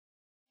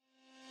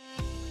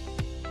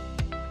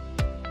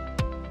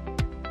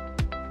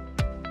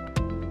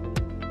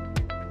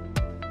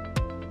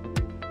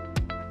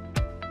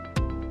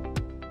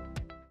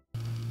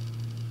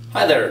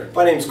Hi there,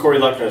 my name is Corey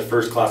Luckner with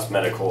First Class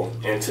Medical,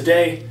 and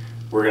today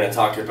we're going to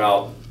talk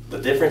about the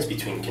difference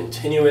between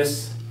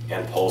continuous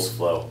and pulse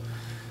flow.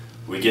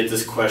 We get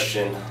this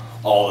question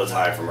all the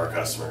time from our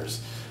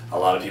customers. A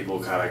lot of people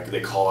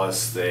they call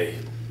us, they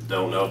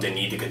don't know if they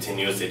need the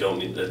continuous, they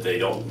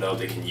don't know if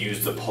they can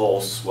use the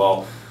pulse.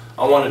 Well,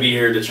 I want to be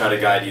here to try to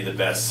guide you the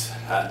best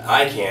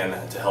I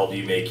can to help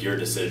you make your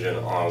decision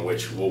on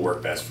which will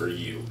work best for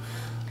you.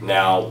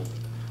 Now,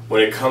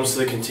 when it comes to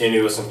the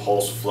continuous and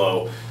pulse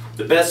flow,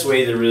 the best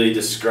way to really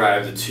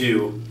describe the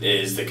two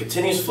is the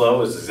continuous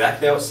flow is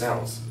exactly how it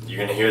sounds. You're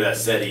going to hear that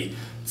steady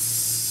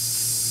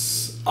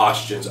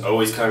oxygen's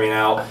always coming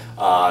out.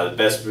 The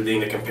best thing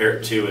to compare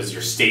it to is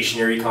your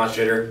stationary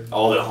concentrator.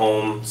 All the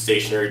home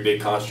stationary big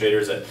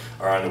concentrators that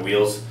are on the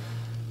wheels,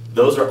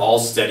 those are all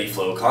steady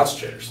flow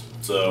concentrators.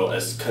 So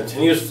as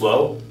continuous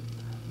flow,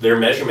 their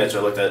measurements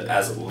are looked at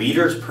as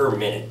liters per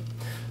minute.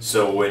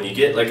 So when you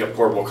get like a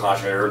portable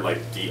concentrator,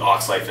 like the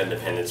Oxlife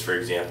Independence, for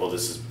example,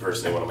 this is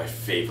personally one of my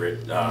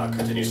favorite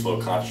continuous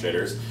flow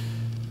concentrators,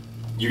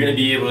 you're going to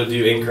be able to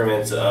do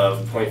increments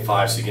of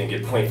 0.5, so you can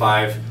get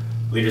 0.5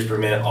 liters per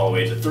minute all the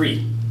way to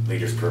 3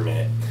 liters per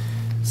minute.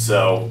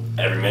 So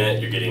every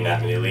minute you're getting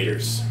that many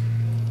liters.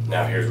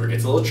 Now here's where it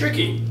gets a little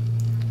tricky.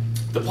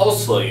 The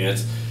pulse flow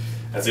units,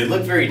 as they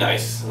look very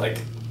nice, like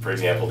for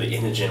example the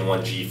Inogen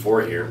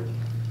 1G4 here,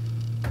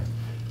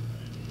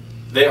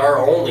 they are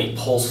only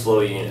pulse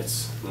flow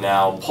units.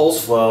 Now,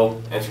 pulse flow,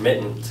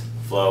 intermittent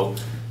flow,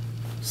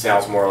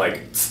 sounds more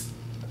like tss,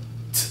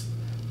 tss,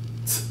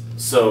 tss.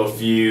 So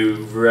if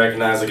you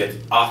recognize like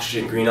an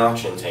oxygen, green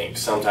oxygen tank,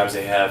 sometimes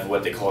they have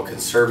what they call a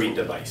conserving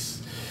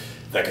device.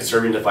 That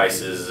conserving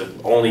device is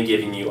only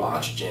giving you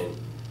oxygen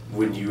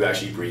when you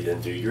actually breathe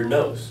in through your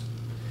nose.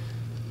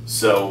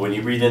 So when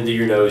you breathe in through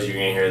your nose, you're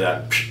going to hear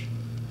that psh,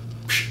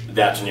 psh,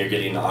 that's when you're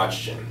getting the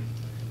oxygen.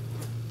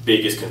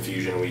 Biggest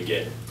confusion we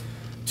get.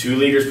 2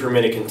 liters per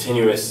minute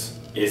continuous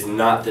is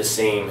not the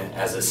same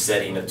as a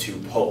setting of 2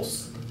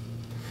 pulse.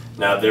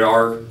 Now there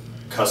are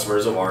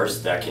customers of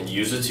ours that can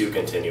use the 2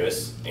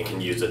 continuous and can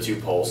use the 2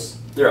 pulse.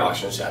 Their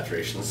oxygen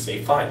saturations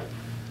stay fine.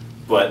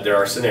 But there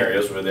are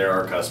scenarios where there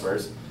are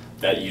customers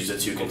that use the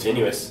 2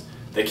 continuous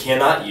that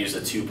cannot use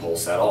the 2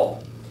 pulse at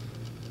all.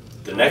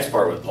 The next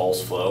part with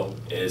pulse flow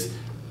is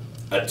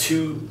a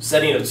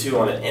setting of 2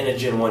 on an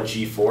Inogen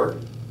 1G4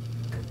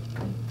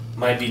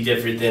 might be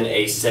different than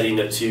a setting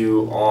of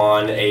 2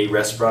 on a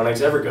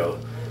Respironics Evergo.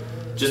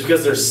 Just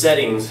because there's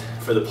settings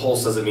for the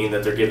pulse doesn't mean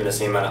that they're given the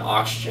same amount of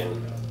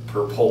oxygen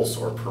per pulse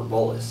or per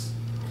bolus.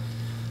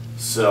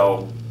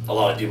 So a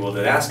lot of people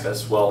then ask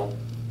us, well,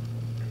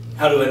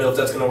 how do I know if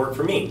that's going to work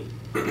for me?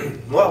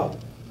 Well,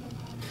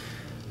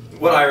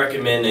 what I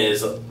recommend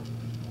is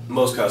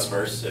most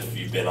customers, if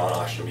you've been on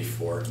oxygen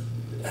before,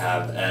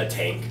 have a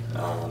tank.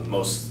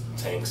 Most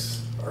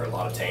tanks, or a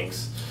lot of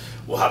tanks,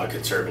 will have a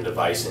conserving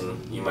device,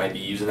 and you might be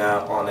using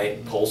that on a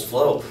pulse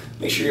flow.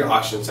 Make sure your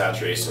oxygen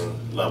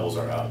saturation levels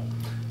are up.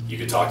 You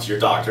could talk to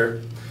your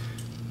doctor,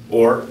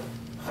 or,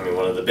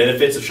 one of the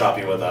benefits of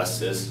shopping with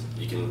us is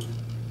you can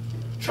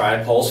try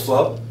a pulse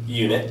flow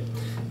unit.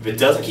 If it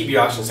doesn't keep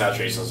your oxygen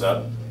saturations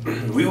up,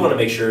 we want to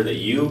make sure that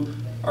you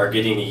are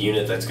getting a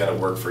unit that's going to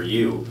work for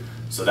you.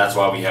 So that's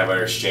why we have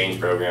our exchange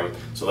program.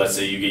 So let's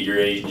say you get your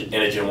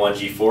Inogen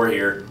 1G4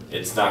 here,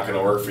 it's not going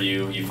to work for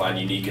you, you find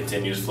you need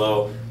continuous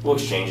flow, we'll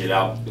exchange it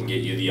out and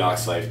get you the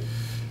Oxlife.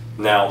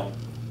 Now,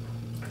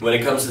 when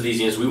it comes to these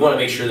units, we want to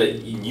make sure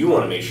that you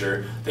want to make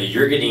sure that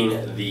you're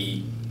getting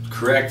the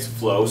correct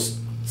flow,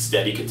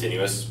 steady,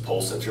 continuous,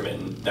 pulse,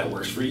 intermittent that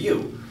works for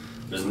you.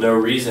 There's no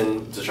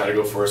reason to try to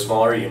go for a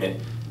smaller unit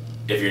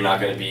if you're not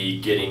going to be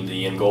getting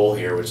the end goal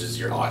here, which is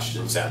your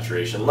oxygen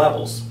saturation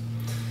levels.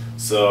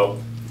 So,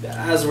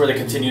 as where the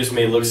continuous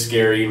may look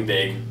scary and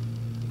big,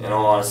 in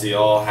all honesty,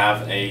 I'll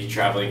have a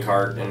traveling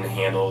cart and a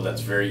handle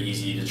that's very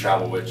easy to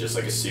travel with, just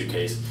like a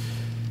suitcase.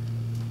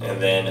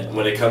 And then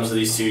when it comes to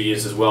these 2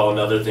 units as well,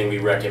 another thing we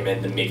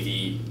recommend to make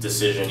the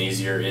decision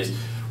easier is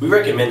we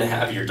recommend to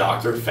have your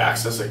doctor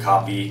fax us a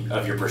copy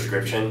of your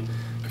prescription,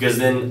 because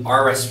then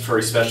our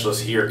respiratory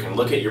specialist here can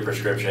look at your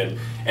prescription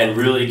and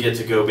really get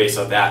to go based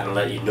on that and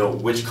let you know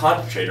which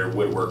concentrator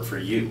would work for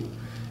you.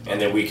 And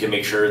then we can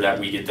make sure that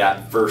we get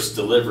that first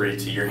delivery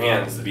to your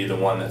hands to be the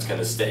one that's going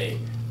to stay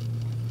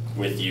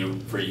with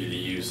you for you to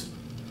use.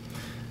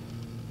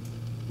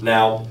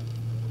 Now,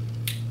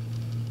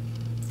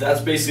 that's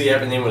basically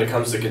everything when it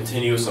comes to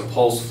continuous and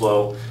pulse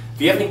flow.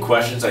 If you have any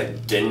questions I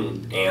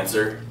didn't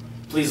answer,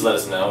 please let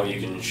us know. You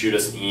can shoot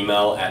us an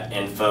email at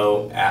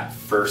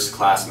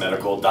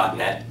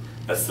info@firstclassmedical.net.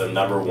 That's the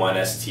number 1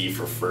 ST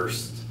for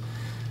first.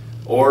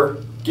 Or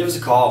give us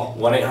a call,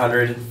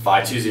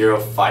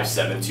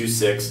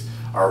 1-800-520-5726.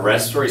 Our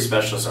respiratory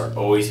specialists are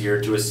always here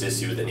to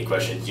assist you with any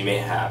questions you may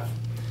have.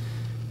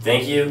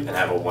 Thank you and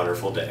have a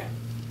wonderful day.